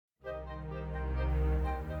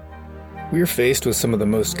we are faced with some of the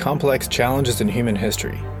most complex challenges in human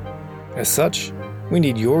history. As such, we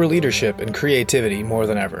need your leadership and creativity more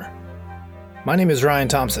than ever. My name is Ryan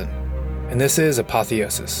Thompson, and this is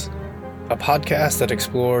Apotheosis, a podcast that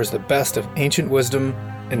explores the best of ancient wisdom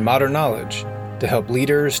and modern knowledge to help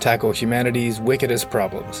leaders tackle humanity's wickedest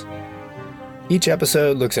problems. Each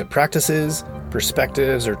episode looks at practices,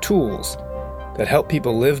 perspectives, or tools that help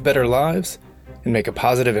people live better lives and make a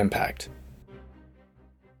positive impact.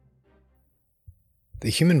 The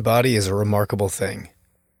human body is a remarkable thing.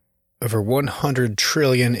 Over 100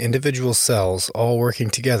 trillion individual cells all working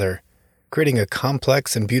together, creating a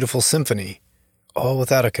complex and beautiful symphony, all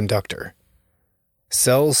without a conductor.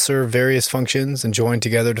 Cells serve various functions and join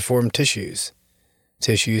together to form tissues.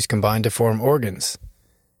 Tissues combine to form organs.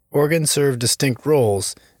 Organs serve distinct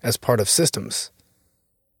roles as part of systems.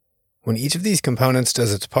 When each of these components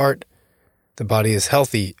does its part, the body is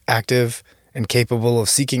healthy, active, and capable of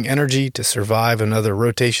seeking energy to survive another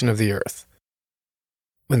rotation of the earth.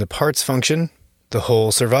 When the parts function, the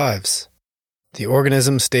whole survives. The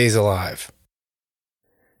organism stays alive.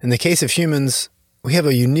 In the case of humans, we have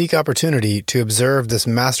a unique opportunity to observe this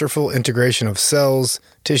masterful integration of cells,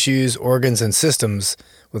 tissues, organs, and systems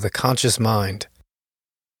with a conscious mind.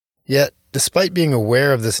 Yet, despite being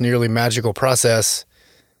aware of this nearly magical process,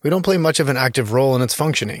 we don't play much of an active role in its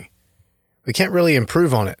functioning. We can't really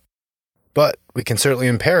improve on it, but we can certainly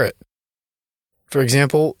impair it. For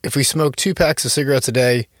example, if we smoke 2 packs of cigarettes a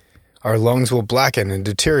day, our lungs will blacken and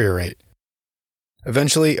deteriorate.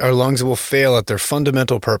 Eventually, our lungs will fail at their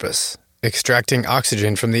fundamental purpose, extracting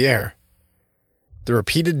oxygen from the air. The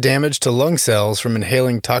repeated damage to lung cells from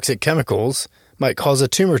inhaling toxic chemicals might cause a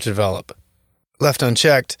tumor to develop. Left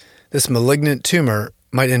unchecked, this malignant tumor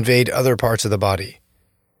might invade other parts of the body.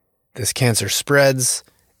 This cancer spreads,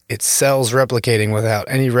 its cells replicating without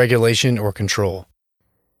any regulation or control.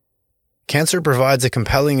 Cancer provides a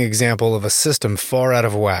compelling example of a system far out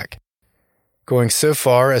of whack, going so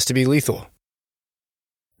far as to be lethal.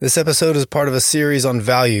 This episode is part of a series on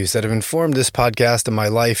values that have informed this podcast and my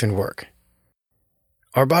life and work.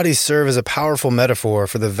 Our bodies serve as a powerful metaphor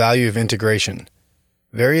for the value of integration,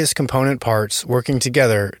 various component parts working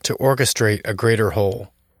together to orchestrate a greater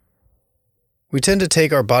whole. We tend to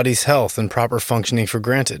take our body's health and proper functioning for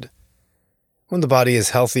granted. When the body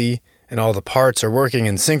is healthy and all the parts are working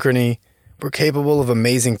in synchrony, we're capable of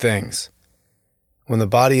amazing things. When the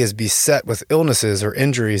body is beset with illnesses or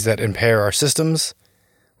injuries that impair our systems,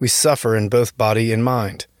 we suffer in both body and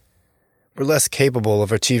mind. We're less capable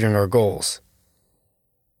of achieving our goals.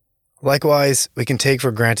 Likewise, we can take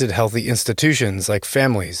for granted healthy institutions like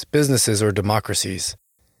families, businesses, or democracies.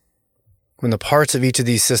 When the parts of each of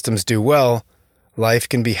these systems do well, life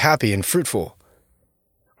can be happy and fruitful.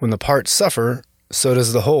 When the parts suffer, so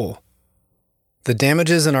does the whole. The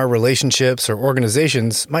damages in our relationships or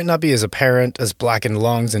organizations might not be as apparent as blackened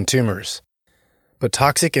lungs and tumors, but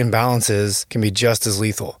toxic imbalances can be just as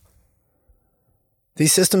lethal.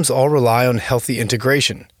 These systems all rely on healthy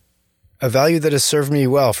integration, a value that has served me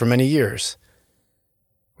well for many years.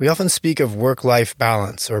 We often speak of work-life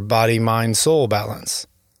balance or body-mind-soul balance.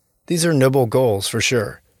 These are noble goals for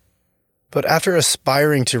sure. But after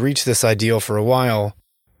aspiring to reach this ideal for a while,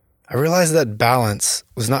 I realized that balance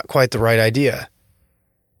was not quite the right idea.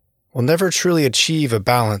 We'll never truly achieve a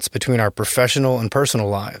balance between our professional and personal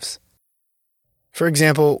lives. For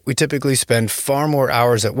example, we typically spend far more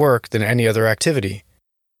hours at work than any other activity.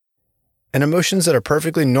 And emotions that are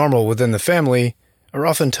perfectly normal within the family are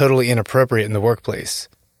often totally inappropriate in the workplace.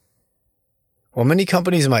 While many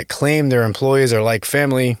companies might claim their employees are like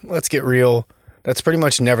family, let's get real, that's pretty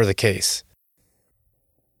much never the case.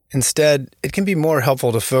 Instead, it can be more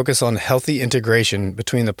helpful to focus on healthy integration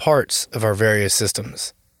between the parts of our various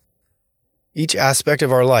systems. Each aspect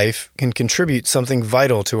of our life can contribute something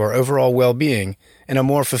vital to our overall well-being and a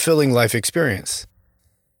more fulfilling life experience.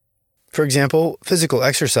 For example, physical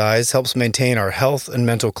exercise helps maintain our health and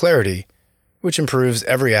mental clarity, which improves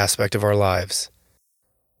every aspect of our lives.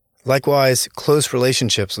 Likewise, close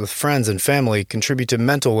relationships with friends and family contribute to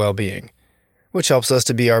mental well-being, which helps us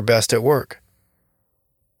to be our best at work.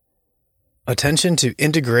 Attention to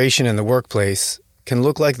integration in the workplace can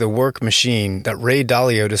look like the work machine that Ray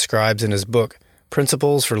Dalio describes in his book,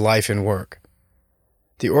 Principles for Life and Work.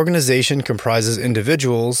 The organization comprises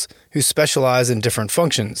individuals who specialize in different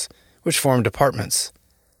functions, which form departments.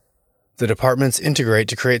 The departments integrate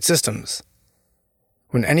to create systems.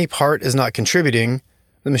 When any part is not contributing,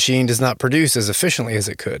 the machine does not produce as efficiently as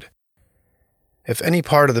it could. If any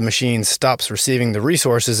part of the machine stops receiving the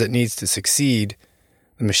resources it needs to succeed,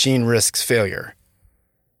 the machine risks failure.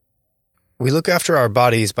 We look after our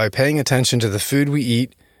bodies by paying attention to the food we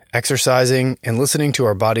eat exercising, and listening to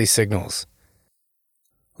our body's signals.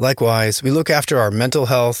 Likewise, we look after our mental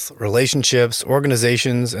health, relationships,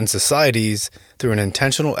 organizations, and societies through an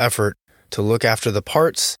intentional effort to look after the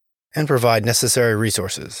parts and provide necessary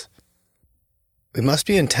resources. We must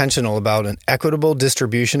be intentional about an equitable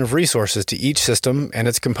distribution of resources to each system and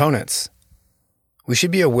its components. We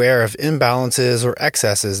should be aware of imbalances or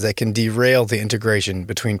excesses that can derail the integration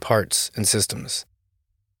between parts and systems.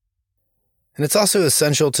 And it's also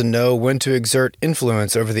essential to know when to exert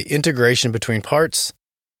influence over the integration between parts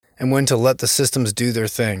and when to let the systems do their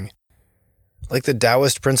thing, like the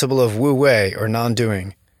Taoist principle of Wu Wei or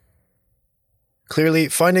non-doing. Clearly,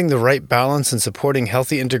 finding the right balance and supporting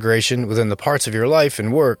healthy integration within the parts of your life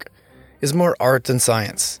and work is more art than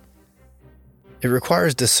science. It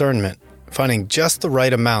requires discernment, finding just the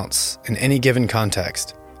right amounts in any given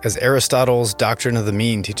context, as Aristotle's Doctrine of the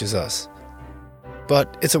Mean teaches us.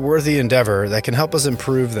 But it's a worthy endeavor that can help us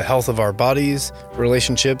improve the health of our bodies,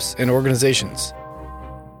 relationships, and organizations.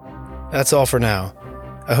 That's all for now.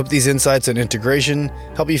 I hope these insights on integration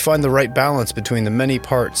help you find the right balance between the many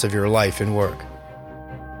parts of your life and work.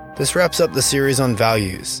 This wraps up the series on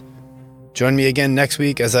values. Join me again next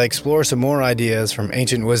week as I explore some more ideas from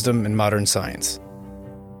ancient wisdom and modern science.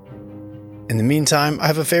 In the meantime, I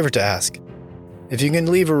have a favor to ask. If you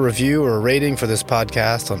can leave a review or a rating for this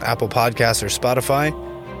podcast on Apple Podcasts or Spotify,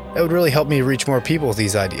 that would really help me reach more people with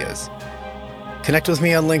these ideas. Connect with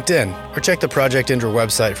me on LinkedIn or check the Project Indra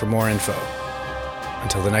website for more info.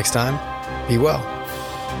 Until the next time, be well.